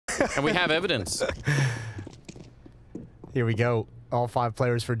And we have evidence. Here we go. All 5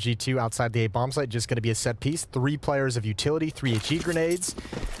 players for G2 outside the A bomb site. Just going to be a set piece. 3 players of utility, 3 HE grenades.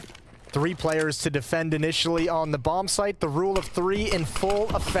 3 players to defend initially on the bomb site. The rule of 3 in full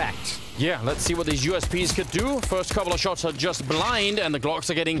effect. Yeah, let's see what these USPs could do. First couple of shots are just blind, and the Glocks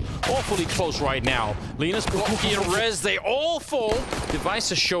are getting awfully close right now. Linus, Blocky, and Rez, they all fall. Device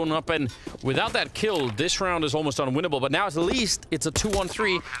has shown up, and without that kill, this round is almost unwinnable. But now at least it's a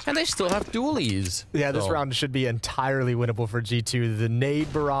 2-1-3, and they still have dualies. Yeah, this round should be entirely winnable for G2. The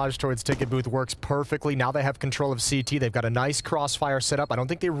nade barrage towards Ticket Booth works perfectly. Now they have control of CT. They've got a nice crossfire set up. I don't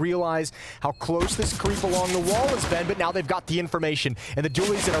think they realize how close this creep along the wall has been, but now they've got the information. And the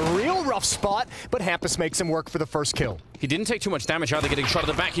dualies in a real rough spot, but Hampus makes him work for the first kill. He didn't take too much damage either, getting shot at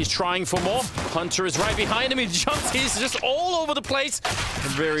the back. He's trying for more. Hunter is right behind him. He jumps. He's just all over the place.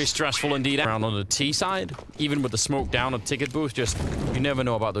 Very stressful indeed. Around on the T side, even with the smoke down at Ticket Booth, just you never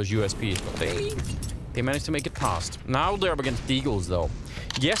know about those USPs, but they managed to make it past. Now they're up against Deagles though.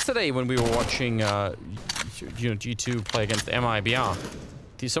 Yesterday when we were watching G2 play against MIBR,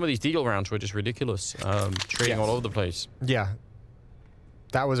 some of these Deagle rounds were just ridiculous. Trading all over the place. Yeah.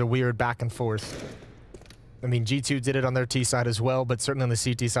 That was a weird back and forth. I mean, G2 did it on their T side as well, but certainly on the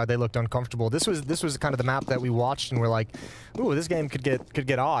CT side, they looked uncomfortable. This was kind of the map that we watched, and we're like, ooh, this game could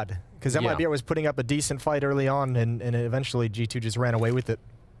get odd. Because MIBR was putting up a decent fight early on, and eventually G2 just ran away with it.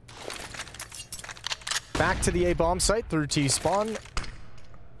 Back to the A bomb site through T spawn.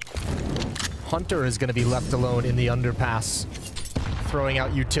 Hunter is going to be left alone in the underpass, throwing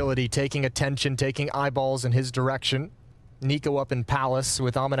out utility, taking attention, taking eyeballs in his direction. Nico up in Palace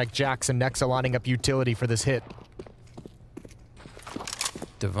with Almanac Jackson Nexa lining up utility for this hit.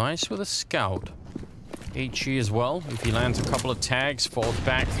 Device with a scout. HE as well. If he lands a couple of tags, falls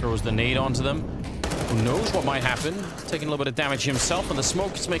back, throws the nade onto them. Who knows what might happen? Taking a little bit of damage himself, and the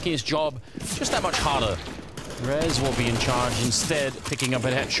smoke is making his job just that much harder. Rez will be in charge instead, picking up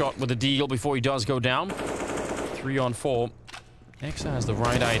a headshot with a deal before he does go down. 3 on 4. Nexa has the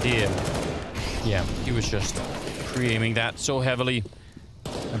right idea. Yeah, he was just pre-aiming that so heavily.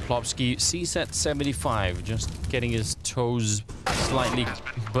 And Plopsky sees at 75, just getting his toes slightly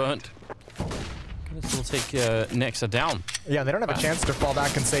burnt. Gonna still take Nexa down. Yeah, they don't have a chance to fall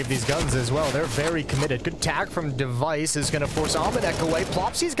back and save these guns as well. They're very committed. Good tag from Device is going to force Almanac away.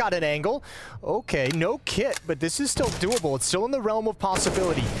 Plopsy's got an angle. Okay, no kit, but this is still doable. It's still in the realm of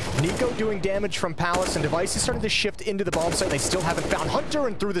possibility. Nico doing damage from Palace, and Device is starting to shift into the bomb site. They still haven't found Hunter,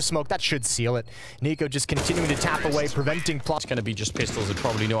 and through the smoke, that should seal it. Nico just continuing to tap away, preventing Plopsky. It's going to be just pistols and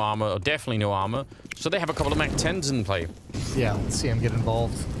probably no armor, or definitely no armor. So they have a couple of Mac 10s in play. Yeah, let's see him get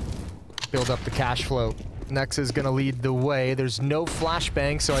involved. Build up the cash flow. Nexa is going to lead the way. There's no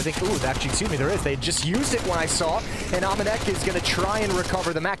flashbang, so I think... Ooh, actually, excuse me, there is. They just used it when I saw. And Almanac is going to try and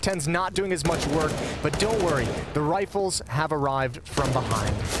recover. The Mac 10's not doing as much work, but don't worry. The rifles have arrived from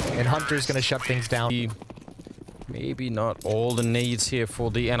behind. And Hunter's going to shut things down. Maybe not all the nades here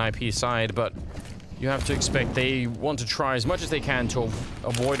for the NIP side, but you have to expect they want to try as much as they can to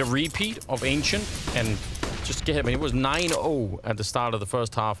avoid a repeat of Ancient and just get him. I mean, it was 9-0 at the start of the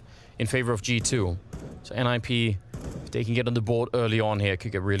first half in favor of G2. So NIP, if they can get on the board early on here,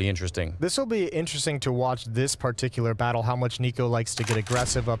 could get really interesting. This will be interesting to watch this particular battle, how much Nico likes to get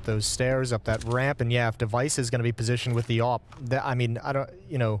aggressive up those stairs, up that ramp. And yeah, if Device is going to be positioned with the AWP, I mean, I don't,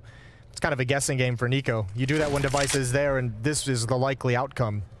 you know, it's kind of a guessing game for Nico. You do that when Device is there, and this is the likely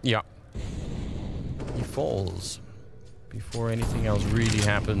outcome. Yeah. He falls before anything else really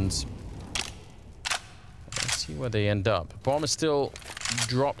happens. Let's see where they end up. Bomb is still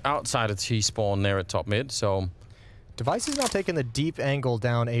dropped outside of T-spawn there at top mid, so... Device is now taking the deep angle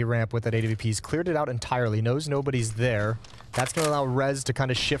down A ramp with that AWP. He's cleared it out entirely, knows nobody's there. That's going to allow Rez to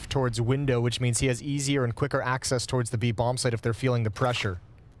kind of shift towards window, which means he has easier and quicker access towards the B bomb site if they're feeling the pressure.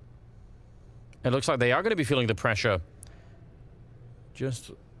 It looks like they are going to be feeling the pressure.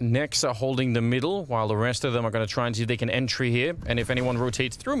 Just Nexa holding the middle, while the rest of them are going to try and see if they can entry here. And if anyone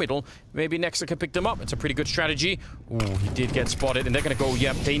rotates through middle, maybe Nexa can pick them up. It's a pretty good strategy. Ooh, he did get spotted, and they're going to go,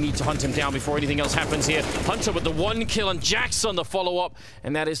 yep, they need to hunt him down before anything else happens here. Hunter with the 1 kill, and Jackson the follow-up.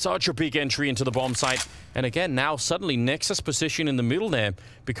 And that is such a big entry into the bomb site. And again, now suddenly Nexa's position in the middle there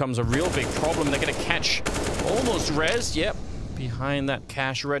becomes a real big problem. They're going to catch almost Rez. Yep, behind that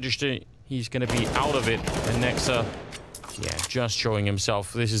cash register. He's going to be out of it. And Nexa... yeah, just showing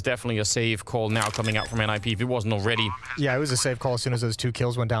himself. This is definitely a save call now coming out from NIP if it wasn't already. Yeah, it was a save call as soon as those 2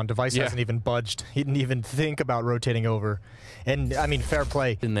 kills went down. Device hasn't even budged. He didn't even think about rotating over. And, I mean, fair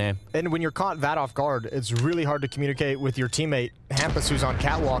play. In there. And when you're caught that off guard, it's really hard to communicate with your teammate, Hampus, who's on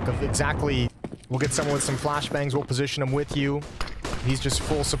catwalk, of exactly, we'll get someone with some flashbangs, we'll position them with you. He's just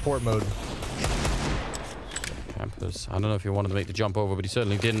full support mode. Hampus, I don't know if he wanted to make the jump over, but he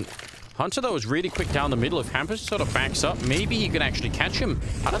certainly didn't. Hunter, though, is really quick down the middle. If Hampus sort of backs up, maybe he could actually catch him.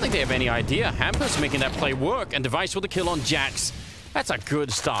 I don't think they have any idea. Hampus making that play work, and Device with a kill on Jax. That's a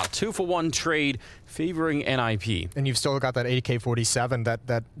good start. 2-for-1 trade favoring NIP. And you've still got that AK-47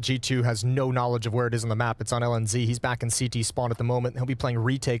 that G2 has no knowledge of where it is on the map. It's on LNZ. He's back in CT spawn at the moment. He'll be playing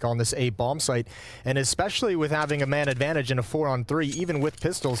retake on this A bomb site. And especially with having a man advantage in a 4-on-3, even with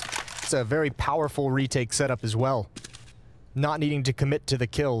pistols, it's a very powerful retake setup as well. Not needing to commit to the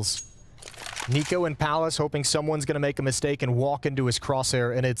kills. Nico and Palace hoping someone's going to make a mistake and walk into his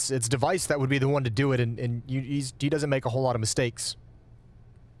crosshair, and it's Device that would be the one to do it, and he doesn't make a whole lot of mistakes.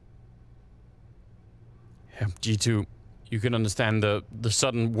 Yeah, G2, you can understand the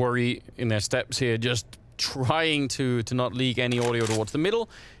sudden worry in their steps here, just trying to not leak any audio towards the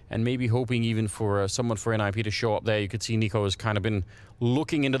middle, and maybe hoping even for someone for NIP to show up there. You could see Nico has kind of been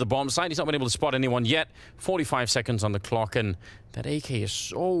looking into the bomb site. He's not been able to spot anyone yet. 45 seconds on the clock, and that AK is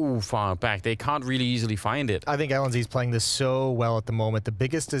so far back. They can't really easily find it. I think LNZ is playing this so well at the moment. The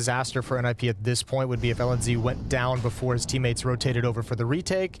biggest disaster for NIP at this point would be if LNZ went down before his teammates rotated over for the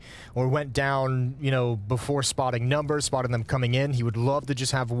retake, or went down, you know, before spotting numbers, spotting them coming in. He would love to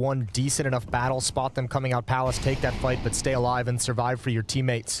just have one decent enough battle, spot them coming out Palace, take that fight, but stay alive and survive for your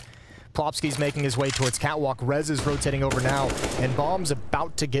teammates. Plopsky's making his way towards Catwalk. Rez is rotating over now, and Bomb's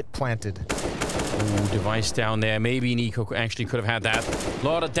about to get planted. Ooh, Device down there. Maybe Nico actually could have had that. A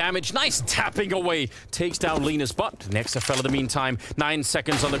lot of damage. Nice tapping away. Takes down Linus, but Nexa fell in the meantime. 9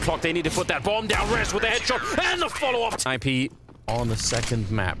 seconds on the clock. They need to put that bomb down. Rez with a headshot and the follow-up. IP on the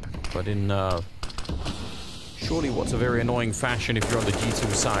second map, but in surely what's a very annoying fashion if you're on the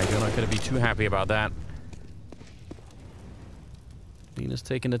G2 side. You're not going to be too happy about that. Linus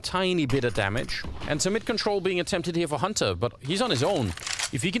taking a tiny bit of damage, and some mid-control being attempted here for Hunter, but he's on his own.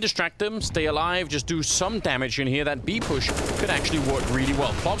 If he can distract them, stay alive, just do some damage in here, that B push could actually work really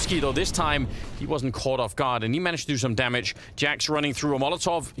well. Plopsky, though, this time, he wasn't caught off guard, and he managed to do some damage. Jax running through a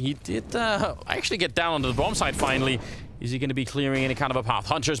Molotov. He did actually get down onto the bomb site finally. Is he going to be clearing any kind of a path?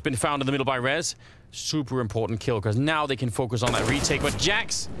 Hunter's been found in the middle by Rez. Super important kill, because now they can focus on that retake. But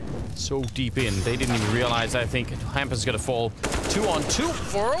Jax, so deep in, they didn't even realize. I think Hampus is going to fall 2-on-2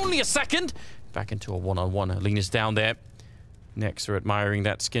 for only a second. Back into a 1-on-1. Linus down there. Next, they're admiring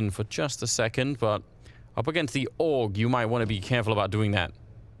that skin for just a second, but up against the AUG, you might want to be careful about doing that.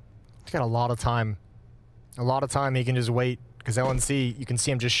 He's got a lot of time. A lot of time he can just wait, because LNC, you can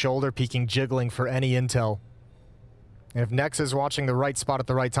see him just shoulder peeking, jiggling for any intel. And if Nex is watching the right spot at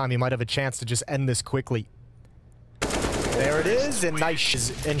the right time, he might have a chance to just end this quickly. There it is, and nice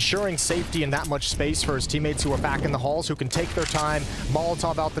is ensuring safety in that much space for his teammates who are back in the halls, who can take their time,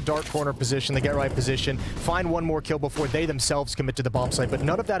 Molotov out the dark corner position, the get right position, find one more kill before they themselves commit to the bomb site. But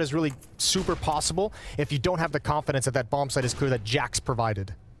none of that is really super possible if you don't have the confidence that that bomb site is clear that Jax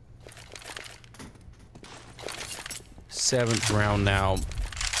provided. 7th round now.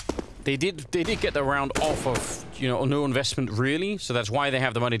 They did get the round off of, you know, no investment really, so that's why they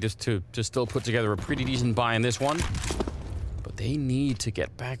have the money to still put together a pretty decent buy in this one. But they need to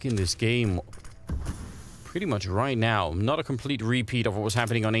get back in this game pretty much right now. Not a complete repeat of what was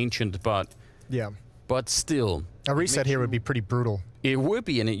happening on Ancient, but yeah, but still a reset here would be pretty brutal. It would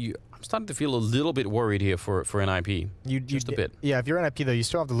be, and I'm starting to feel a little bit worried here for NIP. Just a bit. Yeah, if you're NIP though, you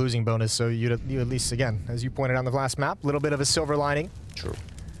still have the losing bonus, so you at least, again, as you pointed out on the last map, a little bit of a silver lining. True.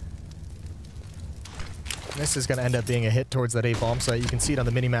 This is going to end up being a hit towards that A bomb site. You can see it on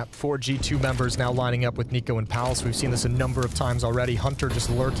the minimap. 4 G2 members now lining up with Nico and Palace. We've seen this a number of times already. Hunter just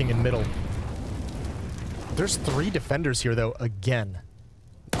lurking in middle. There's 3 defenders here, though, again.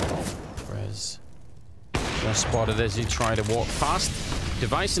 Rez just spotted as he tried to walk past.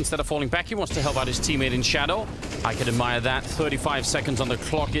 Device, instead of falling back, he wants to help out his teammate in shadow. I can admire that. 35 seconds on the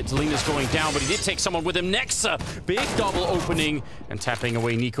clock. It's Linus going down, but he did take someone with him. Nexa, big double opening and tapping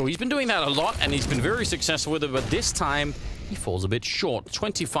away Nico. He's been doing that a lot, and he's been very successful with it, but this time he falls a bit short.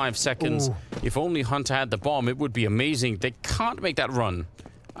 25 seconds. Ooh. If only Hunter had the bomb, it would be amazing. They can't make that run.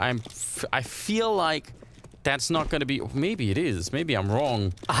 I feel like that's not going to be... Maybe it is. Maybe I'm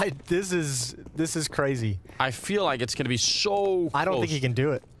wrong. This is crazy. I feel like it's going to be so close. I don't think he can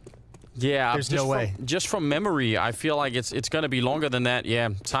do it. Yeah. There's no way. Just from memory, I feel like it's going to be longer than that. Yeah,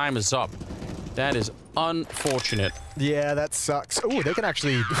 time is up. That is unfortunate. Yeah, that sucks. Oh, they can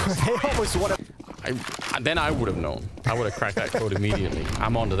actually... they almost want to... Then I would have known. I would have cracked that code immediately.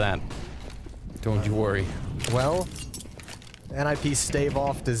 I'm onto that. Don't you worry. Well, NIP stave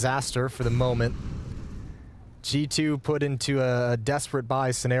off disaster for the moment. G2 put into a desperate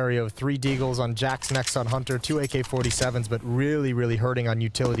buy scenario. 3 Deagles on Jax, next on Hunter, 2 AK-47s, but really, really hurting on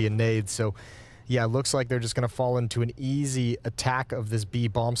utility and nades. So, yeah, looks like they're just going to fall into an easy attack of this B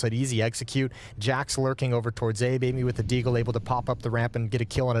bomb site, easy execute. Jax lurking over towards A, maybe with the Deagle able to pop up the ramp and get a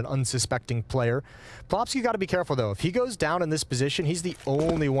kill on an unsuspecting player. Plopsky got to be careful, though. If he goes down in this position, he's the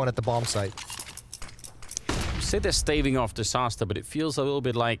only one at the bomb site. You say they're staving off disaster, but it feels a little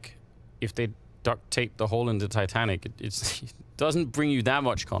bit like if they duct tape the hole in the Titanic, it doesn't bring you that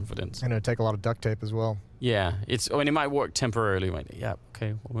much confidence. And it'll take a lot of duct tape as well. Yeah, it might work temporarily. Like, yeah,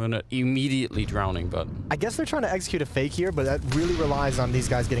 okay, we're not immediately drowning, but... I guess they're trying to execute a fake here, but that really relies on these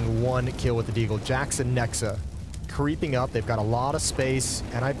guys getting 1 kill with the Deagle. Jax and Nexa creeping up. They've got a lot of space.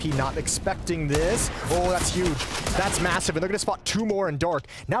 NIP not expecting this. Oh, that's huge. That's massive, and they're going to spot 2 more in dark.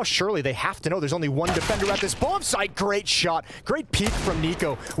 Now, surely they have to know there's only 1 defender at this bomb site. Great shot. Great peek from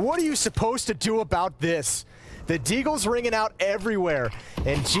Nico. What are you supposed to do about this? The Deagle's ringing out everywhere,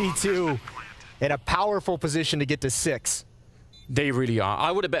 and G2 in a powerful position to get to 6. They really are.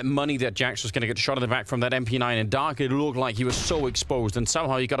 I would have bet money that Jax was going to get shot in the back from that MP9 in dark. It looked like he was so exposed, and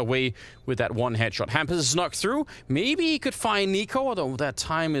somehow he got away with that 1 headshot. Hampus snuck through. Maybe he could find Nico, although that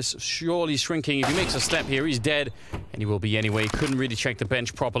time is surely shrinking. If he makes a step here, he's dead, and he will be anyway. Couldn't really check the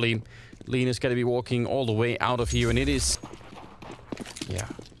bench properly. Lena's going to be walking all the way out of here, and it is... Yeah.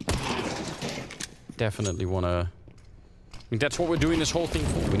 Definitely want to... I mean, that's what we're doing this whole thing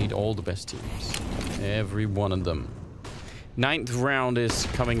for. We need all the best teams. Every one of them. 9th round is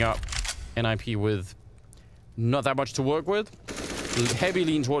coming up. NIP with not that much to work with. Heavy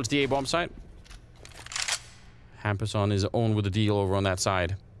lean towards the A bomb site. Hampus on his own with the deal over on that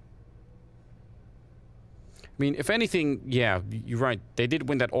side. I mean, if anything, yeah, you're right. They did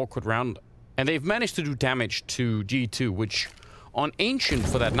win that awkward round. And they've managed to do damage to G2, which on Ancient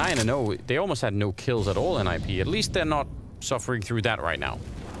for that 9-0, they almost had no kills at all, NIP. At least they're not suffering through that right now.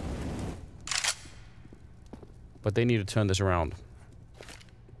 But they need to turn this around.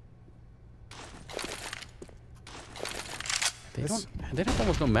 They have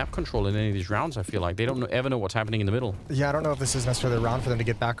almost no map control in any of these rounds, I feel like. They don't ever know what's happening in the middle. Yeah, I don't know if this is necessarily a round for them to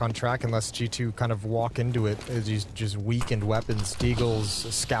get back on track unless G2 kind of walk into it as these just weakened weapons.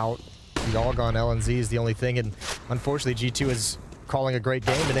 Deagles, Scout, the all-gone LNZ is the only thing, and unfortunately G2 is calling a great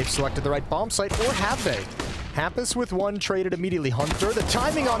game and they've selected the right bomb site, or have they? Hampus with 1, traded immediately. Hunter, the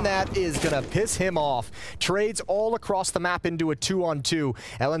timing on that is gonna piss him off. Trades all across the map into a 2-on-2.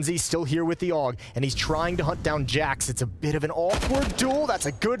 LNZ still here with the AUG, and he's trying to hunt down Jax. It's a bit of an awkward duel. That's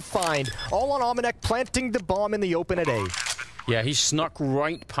a good find. All on Almanac, planting the bomb in the open at A. Yeah, he snuck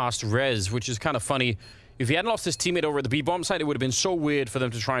right past Rez, which is kind of funny. If he hadn't lost his teammate over at the B bomb site, it would have been so weird for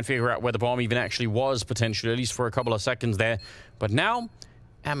them to try and figure out where the bomb even actually was, potentially, at least for a couple of seconds there. But now,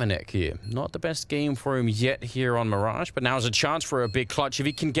 Amanek here. Not the best game for him yet here on Mirage, but now's a chance for a big clutch if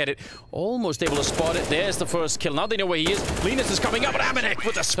he can get it. Almost able to spot it. There's the first kill. Now they know where he is. Linus is coming up, but Amanek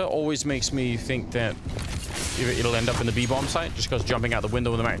with the... Always makes me think that it'll end up in the B bomb site, just because jumping out the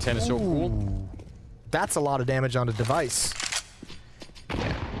window with the Mac 10 is so cool. That's a lot of damage on the device.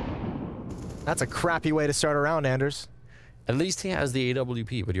 Yeah. That's a crappy way to start a round, Anders. At least he has the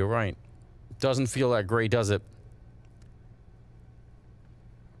AWP, but you're right. Doesn't feel that great, does it?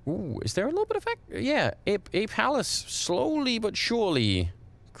 Ooh, is there a little bit of effect? Yeah, A Palace slowly but surely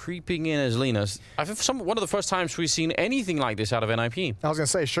creeping in as Linus. I think one of the first times we've seen anything like this out of NIP. I was gonna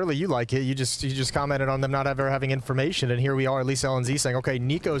say, surely you like it. You just commented on them not ever having information, and here we are, at least LNZ saying, okay,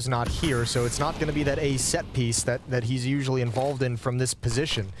 Nico's not here, so it's not gonna be that A set piece that he's usually involved in from this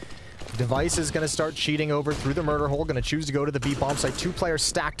position. Device is gonna start cheating over through the murder hole, gonna choose to go to the B bomb site. 2 players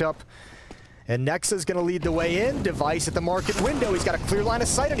stacked up. And Nexa's gonna lead the way in. Device at the market window. He's got a clear line of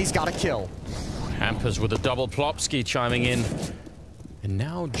sight and he's got a kill. Hampus with a double Plopsky chiming in. And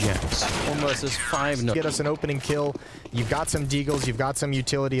now Jax. Almost as 5-0. Get us an opening kill. You've got some Deagles, you've got some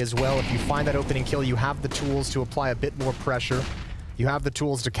utility as well. If you find that opening kill, you have the tools to apply a bit more pressure. You have the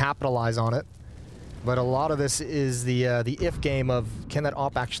tools to capitalize on it. But a lot of this is the if game of, can that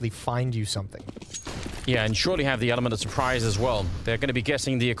op actually find you something? Yeah, and surely have the element of surprise as well. They're going to be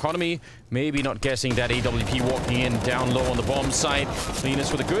guessing the economy, maybe not guessing that AWP walking in down low on the bomb site.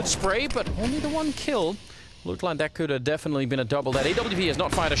 Linus with a good spray, but only the 1 kill. Looked like that could have definitely been a double. That AWP has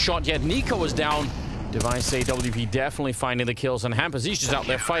not fired a shot yet. Nico is down. Device AWP definitely finding the kills, and Hampus, he's just out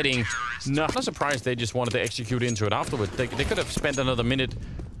there fighting. No, I'm not surprised they just wanted to execute into it afterwards. They could have spent another minute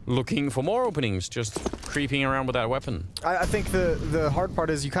looking for more openings, just creeping around with that weapon. I think the hard part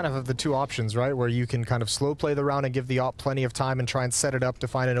is you kind of have the two options, right? Where you can kind of slow play the round and give the op plenty of time and try and set it up to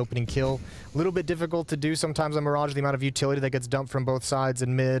find an opening kill. A little bit difficult to do sometimes on Mirage, the amount of utility that gets dumped from both sides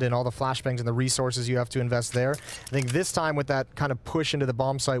and mid and all the flashbangs and the resources you have to invest there. I think this time with that kind of push into the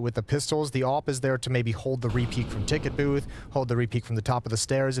bomb site with the pistols, the op is there to maybe hold the repeak from ticket booth, hold the repeak from the top of the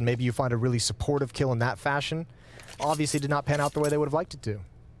stairs, and maybe you find a really supportive kill in that fashion. Obviously did not pan out the way they would have liked it to.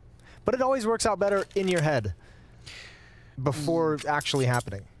 But it always works out better in your head before actually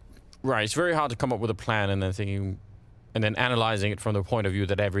happening. Right, it's very hard to come up with a plan and then thinking, and then analyzing it from the point of view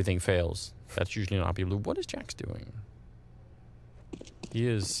that everything fails. That's usually not people. What is Jax doing? He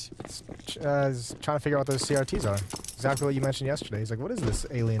is... He's trying to figure out what those CRTs are. Exactly what you mentioned yesterday. He's like, what is this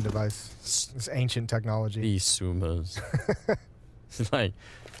alien device? This ancient technology. These Sumas. It's like,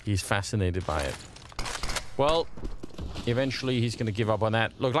 he's fascinated by it. Well, eventually he's going to give up on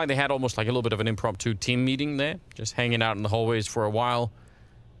that. Looked like they had almost like a little bit of an impromptu team meeting there. Just hanging out in the hallways for a while.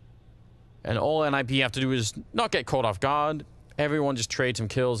 And all NIP have to do is not get caught off guard. Everyone just trade some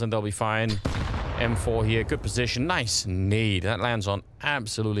kills and they'll be fine. M4 here, good position. Nice nade. That lands on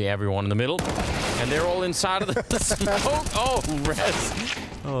absolutely everyone in the middle. And they're all inside of the smoke. Oh, Rez.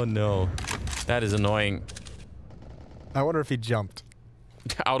 Oh, no. That is annoying. I wonder if he jumped.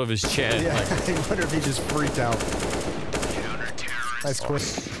 Out of his chair. Yeah, like, I wonder if he just freaked out. Nice quick.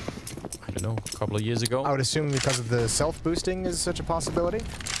 I don't know, a couple of years ago. I would assume because of the self-boosting is such a possibility.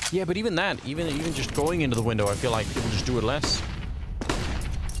 Yeah, but even that, even just going into the window, I feel like people just do it less.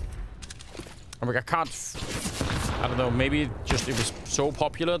 I mean, I don't know, maybe just it was so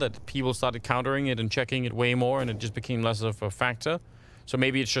popular that people started countering it and checking it way more and it just became less of a factor. So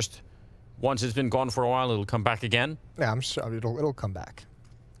maybe it's just, once it's been gone for a while, it'll come back again. Yeah, I'm sure it'll come back.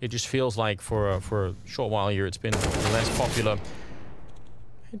 It just feels like for a short while here, it's been less popular.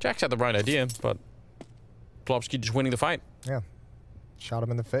 Jax had the right idea, but Plopsky just winning the fight. Yeah. Shot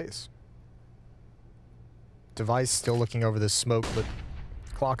him in the face. Device still looking over this smoke, but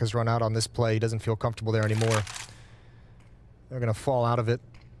clock has run out on this play. He doesn't feel comfortable there anymore. They're going to fall out of it,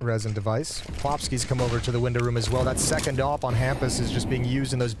 Rez and Device. Plopsky's come over to the window room as well. That second op on Hampus is just being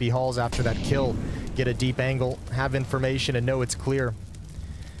used in those B halls after that kill. Get a deep angle, have information, and know it's clear.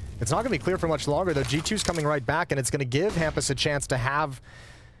 It's not going to be clear for much longer, though. G2's coming right back, and it's going to give Hampus a chance to have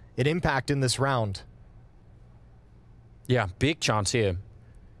an impact in this round. Yeah, big chance here.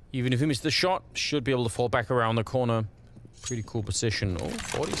 Even if he missed the shot, should be able to fall back around the corner. Pretty cool position. Oh,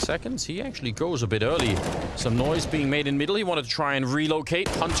 40 seconds. He actually goes a bit early. Some noise being made in middle. He wanted to try and relocate.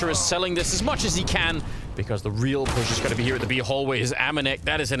 Hunter is selling this as much as he can because the real push is going to be here at the B hallways. Amanek,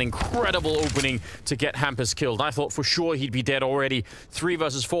 that is an incredible opening to get Hampus killed. I thought for sure he'd be dead already. 3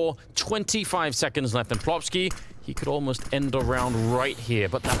 versus 4. 25 seconds left. And Plopsky, he could almost end a round right here.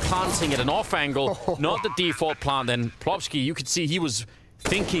 But they're planting at an off angle. Not the default plant. Then Plopsky, you could see he was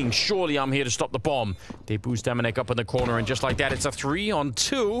thinking, surely I'm here to stop the bomb. They boost Amanek up in the corner, and just like that, it's a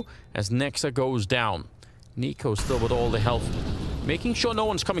 3-on-2 as Nexa goes down. Nico still with all the health, making sure no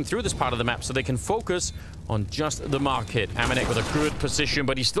one's coming through this part of the map so they can focus on just the mark hit. Amanek with a good position,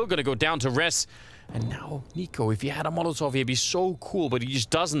 but he's still going to go down to rest. And now, Nico, if he had a Molotov, he'd be so cool, but he just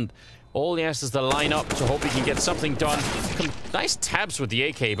doesn't. All he has is to line up to hope he can get something done. Nice tabs with the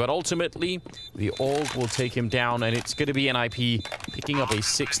AK, but ultimately, the AUG will take him down, and it's going to be NIP picking up a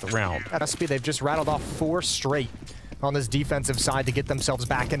 6th round. At SP, they've just rattled off 4 straight on this defensive side to get themselves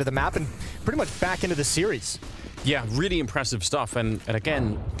back into the map and pretty much back into the series. Yeah, really impressive stuff. And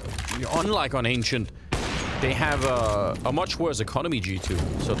again, unlike on Ancient, they have a much worse economy,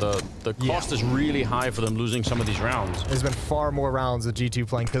 G2. So the cost is really high for them losing some of these rounds. There's been far more rounds of G2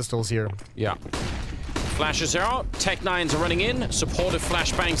 playing pistols here. Yeah. Flashes are out, Tech-9s are running in, supportive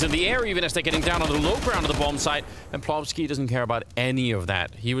flashbangs in the air, even as they're getting down on the low ground of the bomb site, and Plopsky doesn't care about any of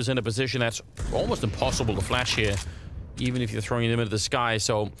that. He was in a position that's almost impossible to flash here, even if you're throwing them into the sky,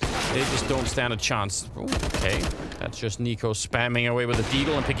 so they just don't stand a chance. Ooh, okay, that's just Nico spamming away with the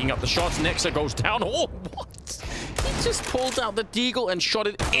Deagle and picking up the shots. Nexa goes down. Oh, what? He just pulled out the Deagle and shot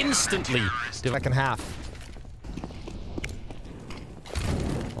it instantly. Second half.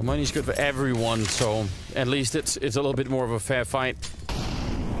 Well, money's good for everyone, so at least it's a little bit more of a fair fight.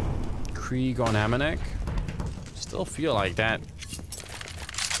 Krieg on Amanek. Still feel like that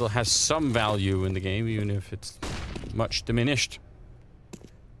still has some value in the game, even if it's much diminished.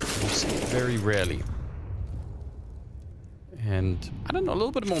 We see it very rarely. And I don't know, a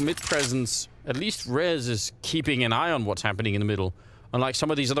little bit more mid-presence. At least Rez is keeping an eye on what's happening in the middle. Unlike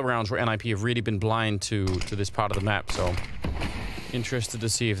some of these other rounds where NIP have really been blind to this part of the map, so interested to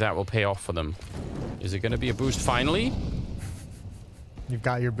see if that will pay off for them. Is it going to be a boost finally? You've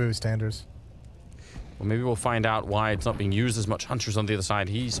got your boost, Anders. Well, maybe we'll find out why it's not being used as much. Hunter's on the other side.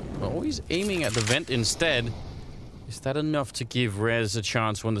 He's always aiming at the vent instead. Is that enough to give Rez a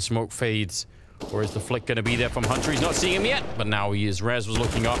chance when the smoke fades? Or is the flick going to be there from Hunter? He's not seeing him yet, but now he is. Rez was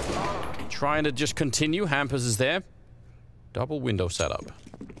looking up, trying to just continue. Hampers is there. Double window setup.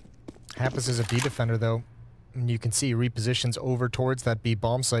 Hampers is a B defender, though. And you can see he repositions over towards that B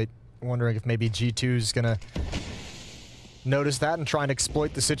bomb site. Wondering if maybe G2 is going to notice that and try and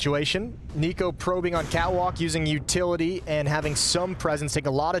exploit the situation. Nico probing on catwalk, using utility and having some presence, taking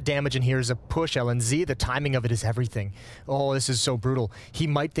a lot of damage, and here's a push. LNZ, the timing of it is everything. Oh, this is so brutal. He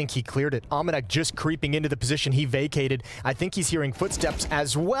might think he cleared it. Amanek just creeping into the position he vacated. I think he's hearing footsteps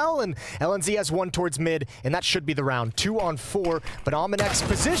as well, and LNZ has one towards mid, and that should be the round. 2 on 4, but Amanek's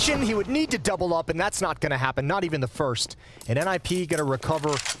position, he would need to double up, and that's not going to happen, not even the first. And NIP going to recover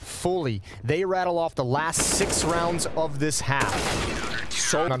fully. They rattle off the last 6 rounds of this half.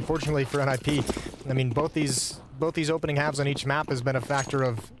 So unfortunately for NIP, I mean, both these opening halves on each map has been a factor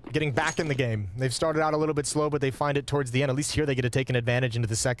of getting back in the game. They've started out a little bit slow, but they find it towards the end. At least here they get to take an advantage into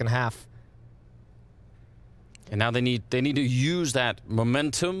the second half. And now they need to use that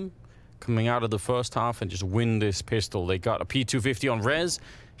momentum coming out of the first half and just win this pistol. They got a P250 on Rez,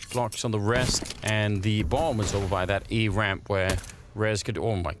 blocks on the rest, and the bomb was over by that A ramp where Rez could,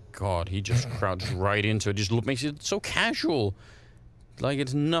 oh my god, he just crouched right into it. Just makes it so casual. Like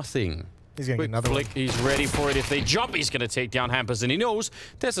it's nothing. He's gonna get another flick. one. He's ready for it. If they jump, he's gonna take down Hampers, and he knows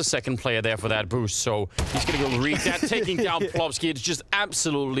there's a second player there for that boost. So he's gonna go read that, taking down Plopsky. It's just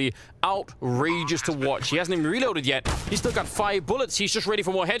absolutely outrageous to watch. He hasn't even reloaded yet. He's still got 5 bullets. He's just ready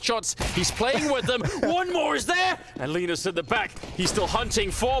for more headshots. He's playing with them. One more is there, and Linus in the back. He's still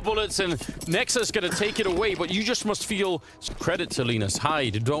hunting 4 bullets, and Nexus gonna take it away. But you just must feel credit to Linus.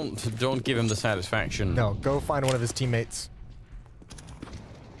 Hide. Don't give him the satisfaction. No, go find one of his teammates.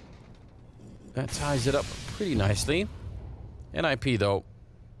 That ties it up pretty nicely. NIP, though,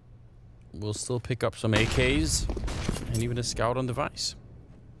 will still pick up some AKs and even a scout on device.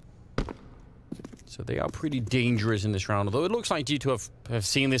 So they are pretty dangerous in this round, although it looks like G2 have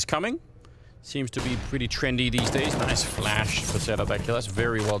seen this coming. Seems to be pretty trendy these days. Nice flash to set up that kill. That's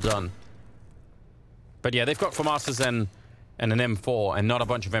very well done. But yeah, they've got FAMASas and an M4 and not a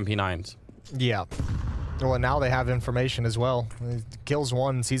bunch of MP9s. Yeah. Well, and now they have information as well. He kills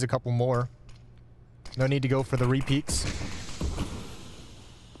one, sees a couple more. No need to go for the repeats.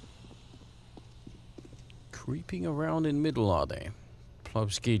 Creeping around in middle, are they?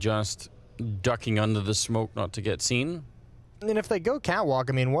 Plopsky just ducking under the smoke not to get seen. And if they go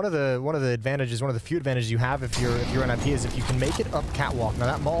catwalk, I mean, one of the advantages, one of the few advantages you have if you're NIP is if you can make it up catwalk. Now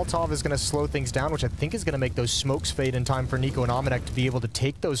that Molotov is going to slow things down, which I think is going to make those smokes fade in time for Nico and Amanek to be able to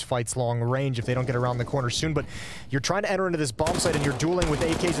take those fights long range if they don't get around the corner soon. But you're trying to enter into this bomb site and you're dueling with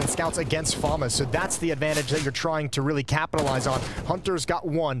AKs and scouts against FAMAs, so that's the advantage that you're trying to really capitalize on. Hunter's got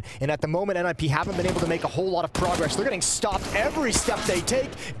 1, and at the moment NIP haven't been able to make a whole lot of progress. They're getting stopped every step they take.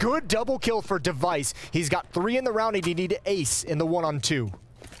 Good double kill for Device. He's got 3 in the round and he need to ace in the 1-on-2.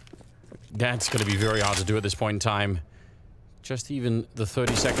 That's going to be very hard to do at this point in time. Just even the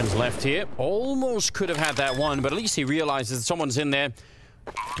 30 seconds left here. Almost could have had that one, but at least he realizes that someone's in there.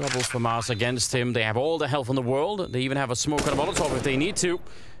 Double FAMAS against him. They have all the health in the world. They even have a smoke and a Molotov if they need to.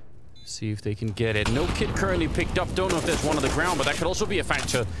 See if they can get it. No kit currently picked up. Don't know if there's one on the ground, but that could also be a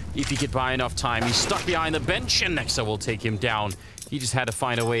factor if he could buy enough time. He's stuck behind the bench, and Nexa will take him down. He just had to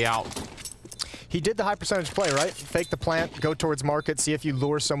find a way out. He did the high percentage play, right? Fake the plant, go towards market, see if you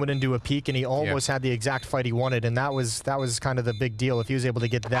lure someone into a peek, and he almost had the exact fight he wanted, and that was kind of the big deal. If he was able to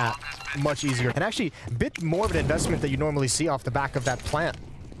get that, much easier. And actually, a bit more of an investment that you normally see off the back of that plant.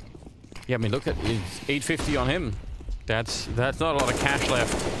 Yeah, I mean, look at it's 850 on him. That's not a lot of cash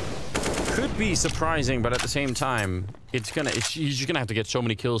left. Could be surprising, but at the same time, you're just gonna have to get so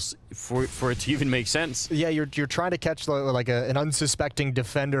many kills for it to even make sense. Yeah, you're trying to catch like an unsuspecting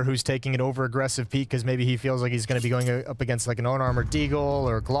defender who's taking an over-aggressive peek because maybe he feels like he's going to be going up against like an unarmored Deagle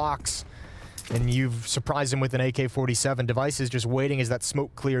or Glocks, and you've surprised him with an AK-47. Device is just waiting as that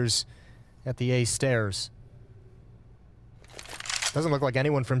smoke clears at the A stairs. Doesn't look like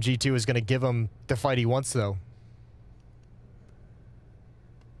anyone from G2 is going to give him the fight he wants, though.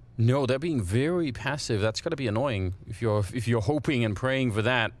 No, they're being very passive. That's got to be annoying if you're hoping and praying for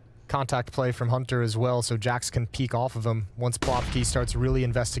that. Contact play from Hunter as well, so Jax can peek off of him once Plopsky starts really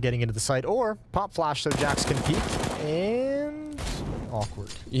investigating into the site, or pop flash so Jax can peek, and awkward.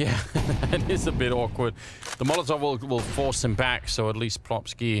 Yeah, that is a bit awkward. The Molotov will force him back, so at least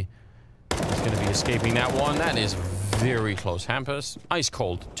Plopsky is going to be escaping that one. That is very close. Hampus, ice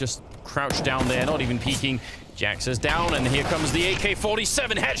cold, just crouched down there, not even peeking. Jax is down, and here comes the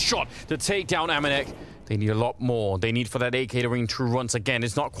AK-47 headshot to take down Amanek. They need a lot more. They need for that AK to ring true once again.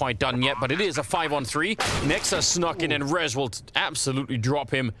 It's not quite done yet, but it is a 5-on-3. Nexa snuck in, and Rez will absolutely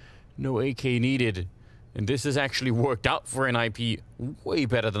drop him. No AK needed. And this has actually worked out for NIP way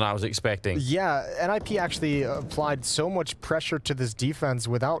better than I was expecting. Yeah, NIP actually applied so much pressure to this defense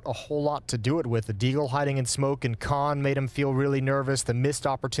without a whole lot to do it with. The Deagle hiding in smoke and Khan made him feel really nervous. The missed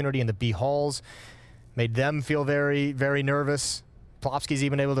opportunity in the B halls made them feel very, very nervous. Plopsky's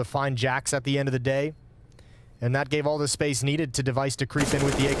even able to find Jax at the end of the day. And that gave all the space needed to Device to creep in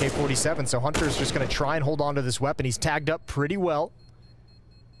with the AK-47. So Hunter's just going to try and hold on to this weapon. He's tagged up pretty well.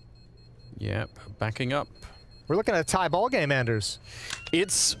 Yep, backing up. We're looking at a tie ball game, Anders.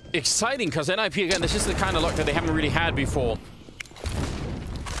 It's exciting because NIP, again, this is the kind of luck that they haven't really had before.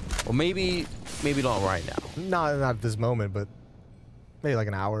 Or maybe not right now. Not at this moment, but maybe like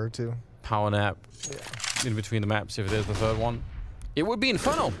an hour or two. Power nap. Yeah. In between the maps, if there's the third one. It would be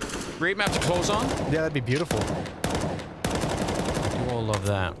Inferno. Great map to close on. Yeah, that'd be beautiful. You all love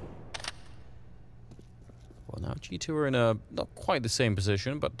that. Well, now G2 are in a not quite the same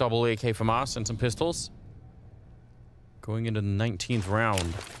position, but double AK from us and some pistols. Going into the 19th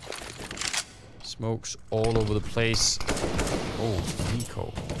round. Smokes all over the place. Oh,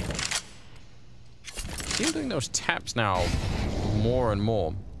 Nico. See him doing those taps now more and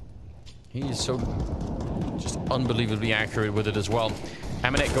more. He is so just unbelievably accurate with it as well.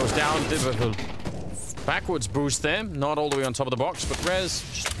 Amanek goes down, did a backwards boost there. Not all the way on top of the box, but Rez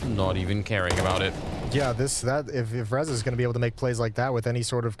just not even caring about it. Yeah, if Rez is going to be able to make plays like that with any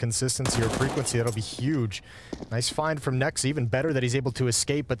sort of consistency or frequency, that'll be huge. Nice find from Nex, even better that he's able to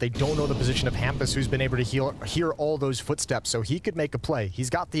escape, but they don't know the position of Hampus, who's been able to hear all those footsteps, so he could make a play. He's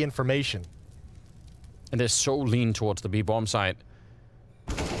got the information. And they're so lean towards the B-bomb site.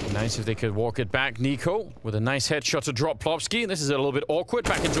 Nice if they could walk it back. Nico with a nice headshot to drop Plopsky. This is a little bit awkward.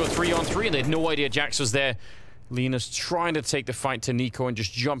 Back into a 3-on-3, and they had no idea Jax was there. Lena's trying to take the fight to Nico and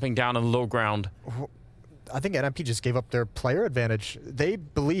just jumping down on low ground. I think NIP just gave up their player advantage. They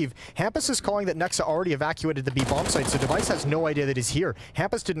believe Hampus is calling that Nexa already evacuated the B-bomb site, so Device has no idea that he's here.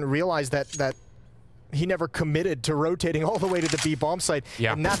 Hampus didn't realize that he never committed to rotating all the way to the B-bomb site,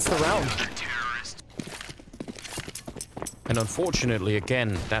 and that's the round. And unfortunately,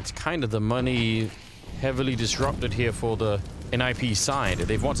 again, that's kind of the money heavily disrupted here for the NIP side.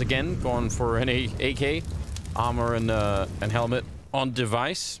 They've once again gone for an AK, armor and helmet on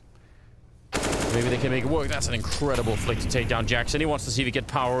Device. Maybe they can make it work. That's an incredible flick to take down Jackson. He wants to see if he can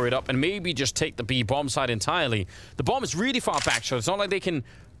power it up and maybe just take the B-bomb side entirely. The bomb is really far back, so it's not like they can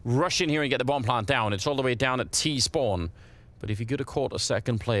rush in here and get the bomb plant down. It's all the way down at T spawn. But if he could have caught a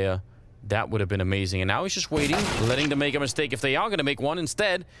second player, that would have been amazing. And now he's just waiting, letting them make a mistake. If they are going to make one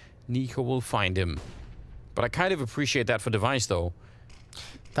instead, Nico will find him. But I kind of appreciate that for Device, though.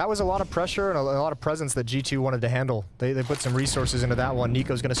 That was a lot of pressure and a lot of presence that G2 wanted to handle. They put some resources into that one.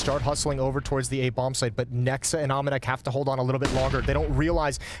 Nico's going to start hustling over towards the A bomb site, but Nexa and Amanek have to hold on a little bit longer. They don't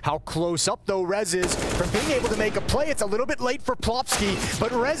realize how close up, though, Rez is from being able to make a play. It's a little bit late for Plopsky,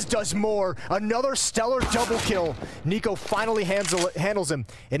 but Rez does more. Another stellar double kill. Nico finally handles him.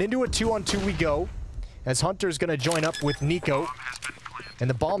 And into a 2-on-2 we go, as Hunter's going to join up with Nico, and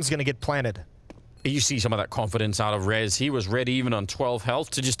the bomb's going to get planted. You see some of that confidence out of Rez. He was ready even on 12 health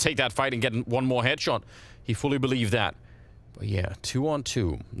to just take that fight and get one more headshot. He fully believed that. But yeah,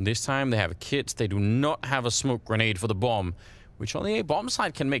 2-on-2. This time they have kits. They do not have a smoke grenade for the bomb, which on the A bomb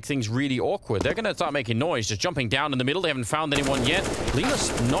side can make things really awkward. They're going to start making noise, just jumping down in the middle. They haven't found anyone yet.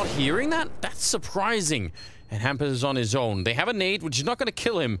 Lena's not hearing that? That's surprising. And Hampus is on his own. They have a nade, which is not going to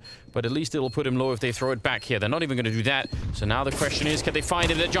kill him, but at least it'll put him low if they throw it back here. They're not even going to do that. So now the question is, can they find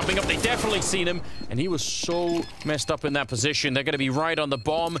him? They're jumping up. They definitely seen him, and he was so messed up in that position. They're going to be right on the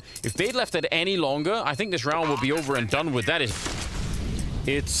bomb. If they'd left it any longer, I think this round would be over and done with. That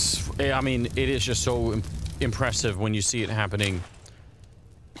is... I mean, it is just so impressive when you see it happening.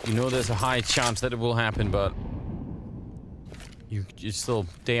 You know there's a high chance that it will happen, but... You're still,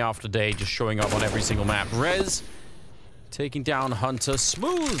 day after day, just showing up on every single map. Rez taking down Hunter.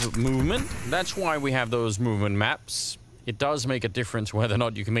 Smooth movement. That's why we have those movement maps. It does make a difference whether or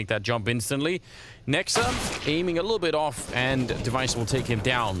not you can make that jump instantly. Nexa aiming a little bit off, and Device will take him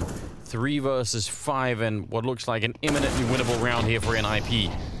down. 3 versus 5, and what looks like an imminently winnable round here for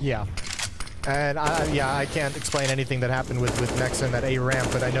NIP. Yeah. And I can't explain anything that happened with Nexa and that A ramp,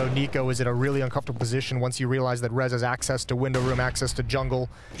 but I know Nico is in a really uncomfortable position once you realize that Rez has access to window room, access to jungle.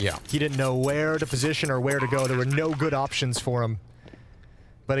 Yeah. He didn't know where to position or where to go. There were no good options for him.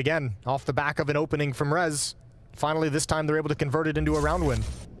 But again, off the back of an opening from Rez, finally this time they're able to convert it into a round win.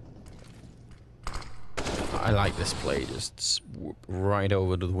 I like this play, just swoop right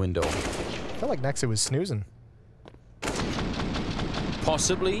over to the window. I felt like Nexa was snoozing.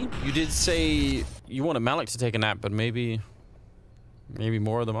 Possibly. You did say you wanted Malik to take a nap, but maybe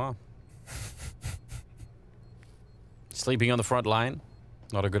more of them are. Sleeping on the front line,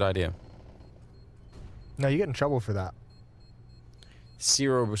 not a good idea. No, you get in trouble for that.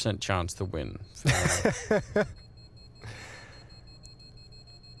 0% chance to win.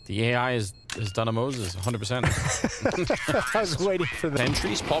 The AI has done a Moses, 100%. I was waiting for that.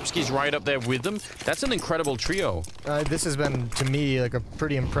 Entries, Popsky's right up there with them. That's an incredible trio. This has been, to me, like a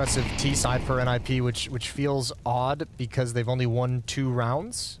pretty impressive T side for NIP, which feels odd because they've only won 2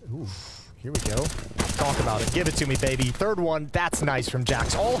 rounds. Ooh, here we go. Talk about it. Give it to me, baby. Third one, that's nice from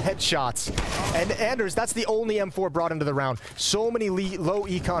Jax. All headshots. And Anders, that's the only M4 brought into the round. So many low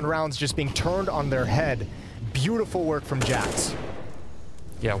econ rounds just being turned on their head. Beautiful work from Jax.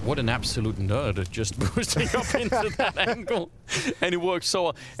 Yeah, what an absolute nerd, just boosting up into that angle. And it worked so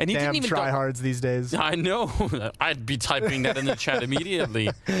well. And he Damn didn't even tryhards these days. I know. I'd be typing that in the chat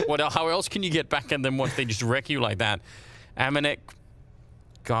immediately. How else can you get back at them once they just wreck you like that? Amanek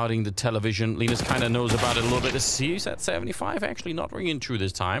guarding the television. Linus kind of knows about it a little bit. The C's at 75, actually not ringing true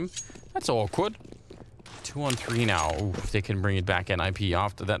this time. That's awkward. 2 on 3 now. Ooh, if they can bring it back NIP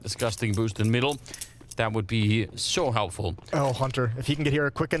after that disgusting boost in middle. That would be so helpful. Oh, Hunter, if he can get here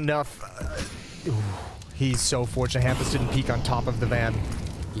quick enough. He's so fortunate Hampus didn't peek on top of the van.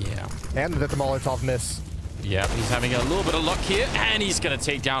 Yeah. And that the Molotov miss. Yeah, he's having a little bit of luck here, and he's going to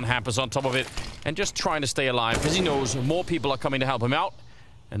take down Hampus on top of it, and just trying to stay alive, because he knows more people are coming to help him out.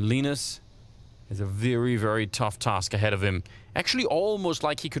 And Linus has a very, very tough task ahead of him. Actually, almost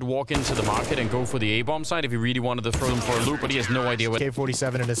like he could walk into the market and go for the A-bomb side if he really wanted to throw them for a loop, but he has no idea what...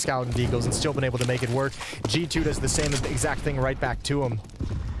 K-47 and his Scout and Deagles and still been able to make it work. G2 does the same exact thing right back to him.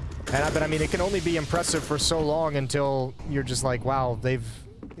 But I mean, it can only be impressive for so long until you're just like, wow, they've...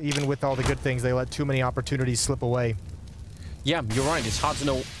 Even with all the good things, they let too many opportunities slip away. Yeah, you're right. It's hard to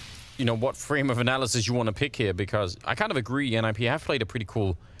know, what frame of analysis you want to pick here, because I kind of agree. NIP have played a pretty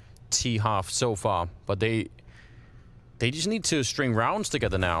cool T-half so far, but they just need to string rounds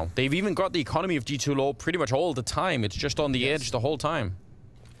together now. They've even got the economy of G2 low pretty much all the time. It's just on the edge the whole time.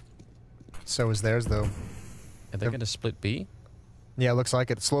 So is theirs, though. Are they going to split B? Yeah, it looks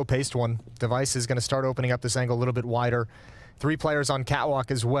like it. Slow-paced one. Device is going to start opening up this angle a little bit wider. 3 players on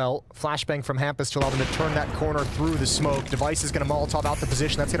catwalk as well. Flashbang from Hampus to allow them to turn that corner through the smoke. Device is going to Molotov out the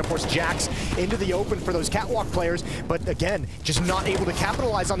position. That's going to force Jax into the open for those catwalk players. But again, just not able to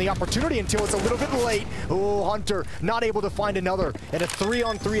capitalize on the opportunity until it's a little bit late. Oh, Hunter not able to find another. And a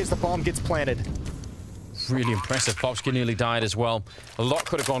 3-on-3 as the bomb gets planted. Really impressive. Popsky nearly died as well. A lot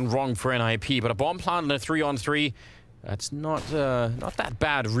could have gone wrong for NIP, but a bomb plant and a 3-on-3. That's not that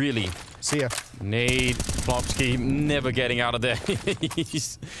bad, really. See ya. Nade, Popsky, never getting out of there.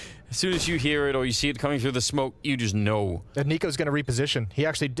 As soon as you hear it or you see it coming through the smoke, you just know. And Nico's going to reposition. He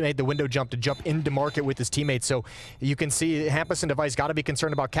actually made the window jump to jump into market with his teammates. So you can see Hampus and Device got to be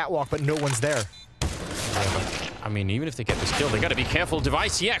concerned about catwalk, but no one's there. Yeah, but, I mean, even if they get this kill, they got to be careful.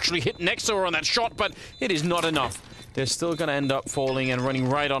 Device, he actually hit Nexor on that shot, but it is not enough. They're still going to end up falling and running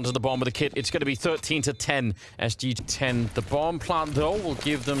right onto the bomb with the kit. It's going to be 13-10, SG10. The bomb plant, though, will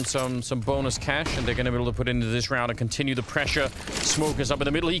give them some bonus cash, and they're going to be able to put into this round and continue the pressure. Smoke is up in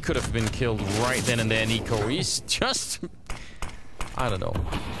the middle. He could have been killed right then and there, Nico. He's just... I don't know.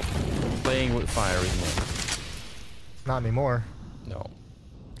 Playing with fire, isn't it? Not anymore. No.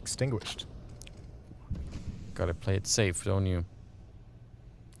 Extinguished. Gotta play it safe, don't you?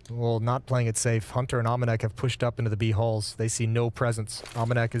 Well, not playing it safe. Hunter and Amanek have pushed up into the B halls. They see no presence.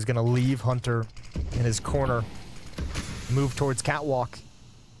 Amanek is going to leave Hunter in his corner, move towards catwalk.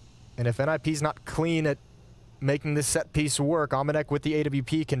 And if NIP's not clean at making this set piece work, Amanek with the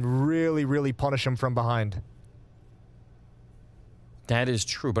AWP can really, really punish him from behind. That is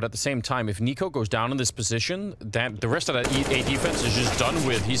true, but at the same time, if Nico goes down in this position, the rest of that A defense is just done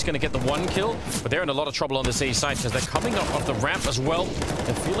with. He's going to get the 1 kill, but they're in a lot of trouble on this A side because they're coming up off the ramp as well.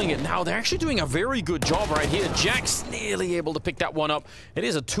 They're feeling it now. They're actually doing a very good job right here. Jax nearly able to pick that one up. It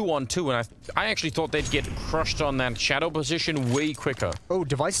is a 2-on-2, and I actually thought they'd get crushed on that shadow position way quicker. Oh,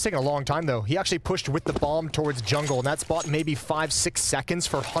 Device is taking a long time, though. He actually pushed with the bomb towards jungle, and that's bought maybe 5-6 seconds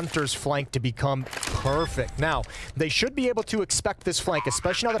for Hunter's flank to become perfect. Now, they should be able to expect this flank,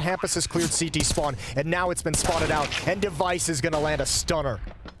 especially now that Hampus has cleared CT spawn, and now it's been spotted out, and Device is going to land a stunner.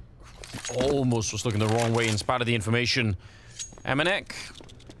 Almost was looking the wrong way in spite of the information. Amanek,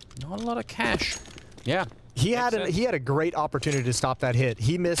 not a lot of cash. Yeah, He had a great opportunity to stop that hit.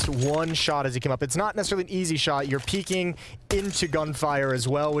 He missed one shot as he came up. It's not necessarily an easy shot. You're peeking into gunfire as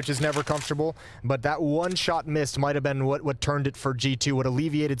well, which is never comfortable. But that one shot missed might have been what turned it for G2, what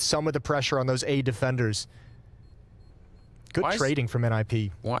alleviated some of the pressure on those A defenders. Good trading from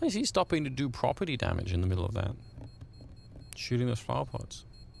NIP. Why is he stopping to do property damage in the middle of that? Shooting those flower pots.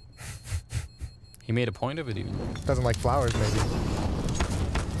 He made a point of it even. Doesn't like flowers, maybe.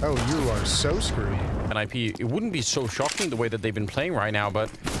 Oh, you are so screwed. NIP, it wouldn't be so shocking the way that they've been playing right now,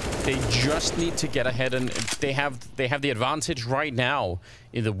 but they just need to get ahead, and they have the advantage right now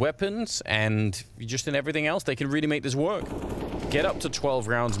in the weapons and just in everything else. They can really make this work. Get up to 12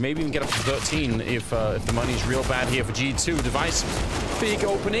 rounds, maybe even get up to 13 if the money's real bad here for G2. Device, big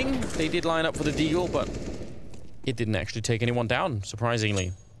opening. They did line up for the deagle, but it didn't actually take anyone down,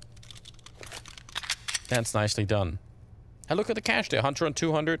 surprisingly. That's nicely done. And look at the cash there, Hunter on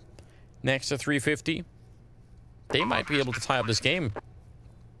 200, next to 350. They might be able to tie up this game.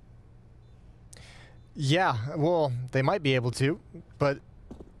 Yeah, well, they might be able to, but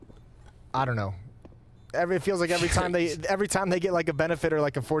I don't know. It feels like every time they get like a benefit or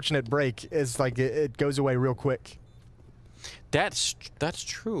like a fortunate break, it's like it goes away real quick. That's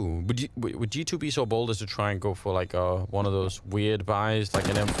true. Would G2 be so bold as to try and go for like one of those weird buys, like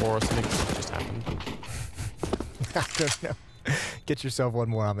an M4 or something? It just happened. I don't know. Get yourself one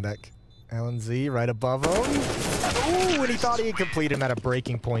more, Amanek. LNZ right above him. Ooh, and he thought he had completed him at a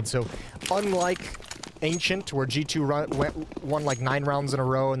breaking point. So, unlike Ancient, where G2 won like 9 rounds in a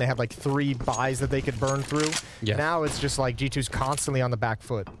row and they had like 3 buys that they could burn through, yes. Now it's just like G2's constantly on the back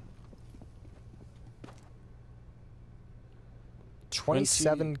foot.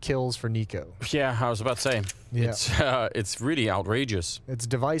 27 kills for Nico. Yeah, I was about to say. Yeah. It's really outrageous. It's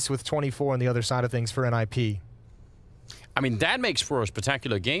Device with 24 on the other side of things for NIP. I mean, that makes for a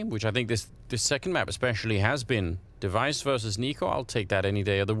spectacular game, which I think this second map especially has been. Device versus Nico, I'll take that any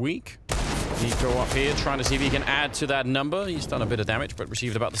day of the week. Nico up here trying to see if he can add to that number. He's done a bit of damage, but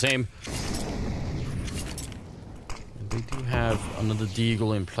received about the same. And they do have another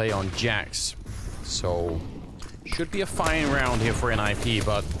deagle in play on Jax. So, should be a fine round here for NIP,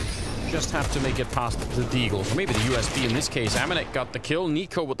 but just have to make it past the deagle. So maybe the USB in this case. Amanek got the kill.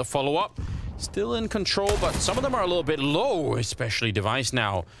 Nico with the follow-up. Still in control, but some of them are a little bit low, especially Device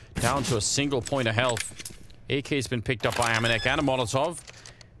now. Down to a single point of health. AK's been picked up by Amanek and a Molotov.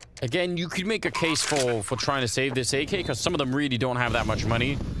 Again, you could make a case for trying to save this AK, because some of them really don't have that much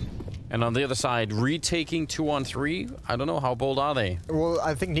money. And on the other side, retaking 2-on-3, I don't know, how bold are they? Well,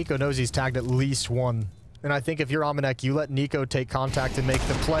 I think Nico knows he's tagged at least one. And I think if you're Amanek, you let Nico take contact and make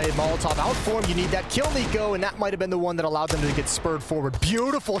the play. Molotov out for him. You need that kill, Nico, and that might have been the one that allowed them to get spurred forward.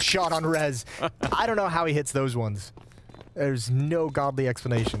 Beautiful shot on Rez. I don't know how he hits those ones. There's no godly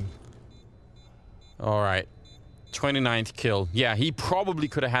explanation. All right. 29th kill. Yeah, he probably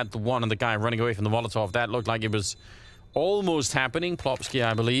could have had the one on the guy running away from the Molotov. That looked like it was almost happening. Plopsky,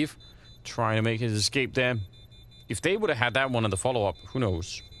 I believe, trying to make his escape there. If they would have had that one in the follow-up, who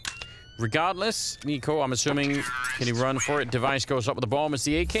knows? Regardless, Nico, I'm assuming, can he run for it? Device goes up with the bomb. It's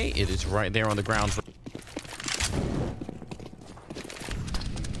the AK. It is right there on the ground.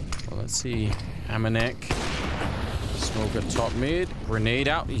 Well, let's see. Amanek. Smoke at top mid. Grenade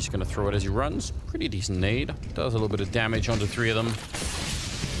out. He's going to throw it as he runs. Pretty decent nade. Does a little bit of damage onto 3 of them.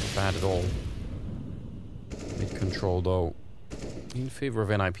 Not bad at all. Mid control, though. In favor of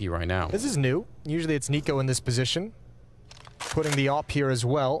NIP right now. This is new. Usually it's Nico in this position. Putting the op here as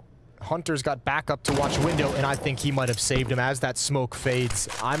well. Hunter's got back up to watch window, and I think he might have saved him as that smoke fades.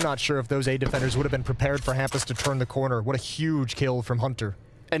 I'm not sure if those A defenders would have been prepared for Hampus to turn the corner. What a huge kill from Hunter.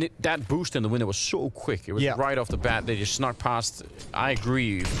 And that boost in the window was so quick. It was right off the bat. They just snuck past. I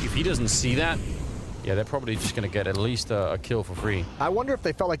agree. If he doesn't see that, yeah, they're probably just going to get at least a kill for free. I wonder if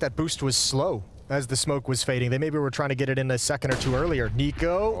they felt like that boost was slow as the smoke was fading. They maybe were trying to get it in a second or two earlier.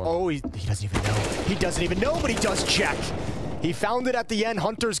 Nico, oh, he doesn't even know. He doesn't even know, but he does check. He found it at the end.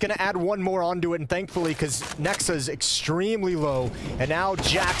 Hunter's going to add one more onto it, and thankfully, because Nexa's extremely low, and now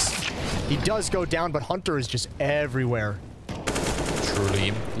Jax, he does go down, but Hunter is just everywhere.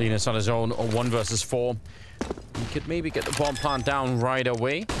 Truly, Linus on his own on 1 versus 4. He could maybe get the bomb plant down right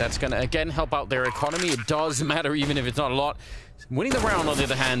away. That's going to, again, help out their economy. It does matter, even if it's not a lot. Winning the round, on the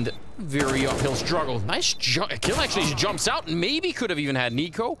other hand, very uphill struggle. Nice kill, actually. She jumps out and maybe could have even had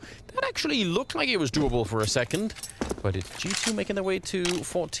Nico. That actually looked like it was doable for a second. But it's G2 making their way to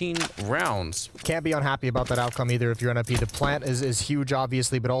 14 rounds. Can't be unhappy about that outcome either if you're NIP. The plant is huge,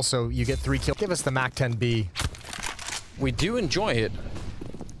 obviously, but also you get 3 kills. Give us the MAC-10B. We do enjoy it.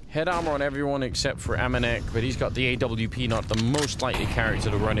 Head armor on everyone except for Amanek, but he's got the AWP, not the most likely character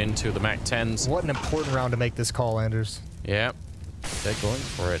to run into the MAC-10s. What an important round to make this call, Anders. Yeah, they're going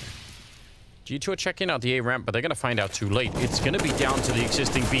for it. G2 are checking out the A ramp, but they're going to find out too late. It's going to be down to the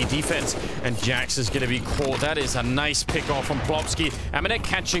existing B defense, and Jax is going to be caught. That is a nice pick off from Plopsky. Amanek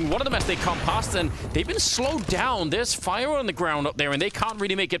catching one of them as they come past, and they've been slowed down. There's fire on the ground up there, and they can't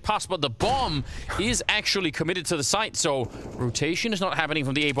really make it past, but the bomb is actually committed to the site, so rotation is not happening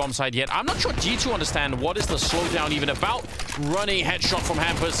from the A bomb side yet. I'm not sure G2 understand what is the slowdown even about. Running headshot from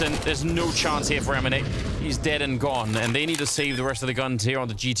Hampus, and there's no chance here for Amanek. He's dead and gone, and they need to save the rest of the guns here on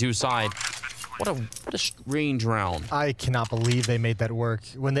the G2 side. What a strange round. I cannot believe they made that work.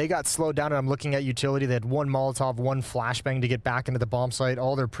 When they got slowed down, and I'm looking at utility, they had one Molotov, one flashbang to get back into the bomb site.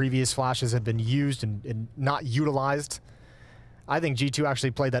 All their previous flashes had been used and not utilized. I think G2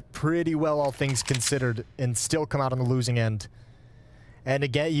 actually played that pretty well, all things considered, and still come out on the losing end. And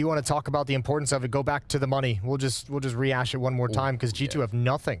again, you want to talk about the importance of it, go back to the money. We'll just rehash it one more time, because G2 have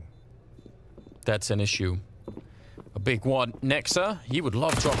nothing. That's an issue. A big one. Nexa, he would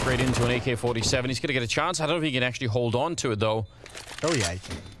love to upgrade into an AK-47. He's going to get a chance. I don't know if he can actually hold on to it, though. Oh, yeah.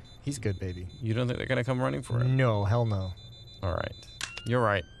 He's good, baby. You don't think they're going to come running for it? No, hell no. All right. You're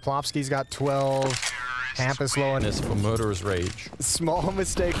right. Plopsky's got 12. Hampus low on this for murderous rage. Small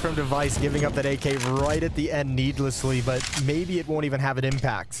mistake from Device giving up that AK right at the end needlessly, but maybe it won't even have an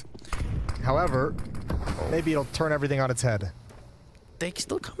impact. However, maybe it'll turn everything on its head. They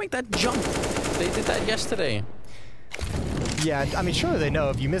still can't make that jump. They did that yesterday. Yeah, I mean, surely they know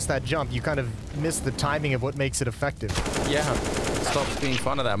if you miss that jump, you kind of miss the timing of what makes it effective. Yeah, it stops being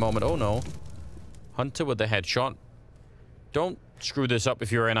fun at that moment. Oh no. Hunter with the headshot. Don't screw this up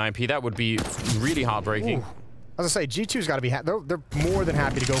if you're an IP. That would be really heartbreaking. Ooh. As I say, G2's got to be they're more than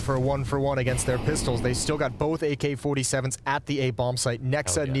happy to go for a 1-for-1 against their pistols. They still got both AK-47s at the A bomb site.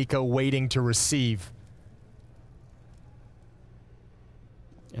 Nexa, yeah. Nico waiting to receive.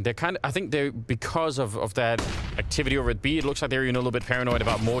 And they're kind of, I think they're, because of that activity over at B, it looks like they're even a little bit paranoid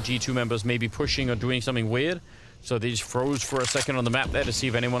about more G2 members maybe pushing or doing something weird. So they just froze for a second on the map there to see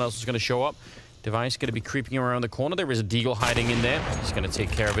if anyone else is going to show up. Device going to be creeping around the corner. There is a Deagle hiding in there. He's going to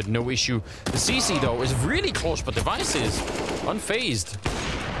take care of it. No issue. The CC, though, is really close, but Device is unfazed.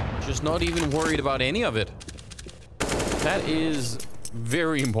 Just not even worried about any of it. That is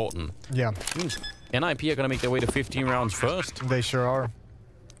very important. Yeah. NIP are going to make their way to 15 rounds first. They sure are.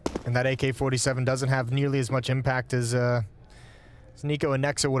 And that AK-47 doesn't have nearly as much impact as Nico and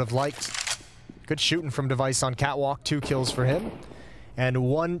Nexa would have liked. Good shooting from Device on Catwalk. 2 kills for him. And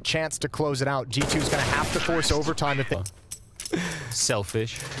 1 chance to close it out. G2's going to have to force overtime if they...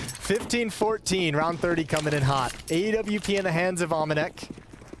 Selfish. 15-14. Round 30 coming in hot. AWP in the hands of Amanek.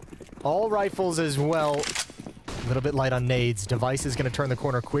 All rifles as well. A little bit light on nades. Device is going to turn the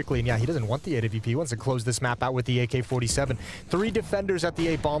corner quickly. And yeah, he doesn't want the AWP. He wants to close this map out with the AK-47. 3 defenders at the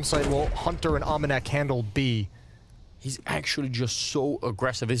A bomb site while Hunter and Amanek handle B. He's actually just so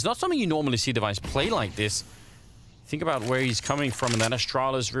aggressive. It's not something you normally see Device play like this. Think about where he's coming from, and that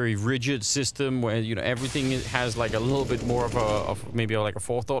Astralis very rigid system where, you know, everything has like a little bit more of maybe like a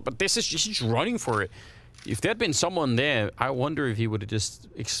forethought. But this is just running for it. If there'd been someone there, I wonder if he would have just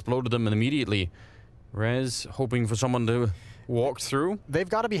exploded them immediately. Rez hoping for someone to walk through. They've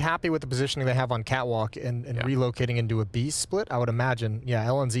got to be happy with the positioning they have on Catwalk and relocating into a B split, I would imagine. Yeah,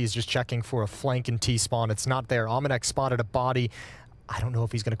 LNZ is just checking for a flank and T-spawn. It's not there. Amanek spotted a body. I don't know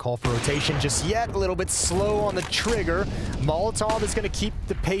if he's going to call for rotation just yet. A little bit slow on the trigger. Molotov is going to keep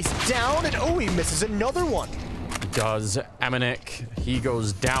the pace down, and oh, he misses another one. Does Amanek. He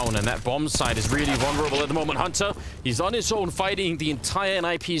goes down, and that bomb site is really vulnerable at the moment. Hunter, he's on his own fighting the entire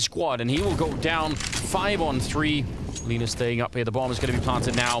NIP squad, and he will go down 5 on 3. Lena staying up here. The bomb is going to be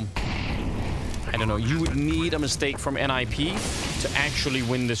planted now. I don't know. You would need a mistake from NIP to actually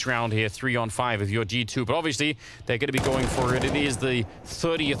win this round here, 3 on 5 if you're G2. But obviously, they're going to be going for it. It is the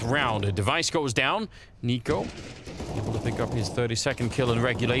 30th round. A Device goes down. Nico able to pick up his 32nd kill in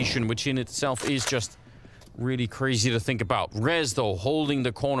regulation, which in itself is just really crazy to think about. Rez, though, holding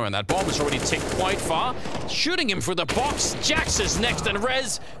the corner, and that bomb is already ticked quite far. Shooting him for the box. Jax is next, and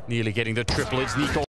Rez nearly getting the triple. It's Nico.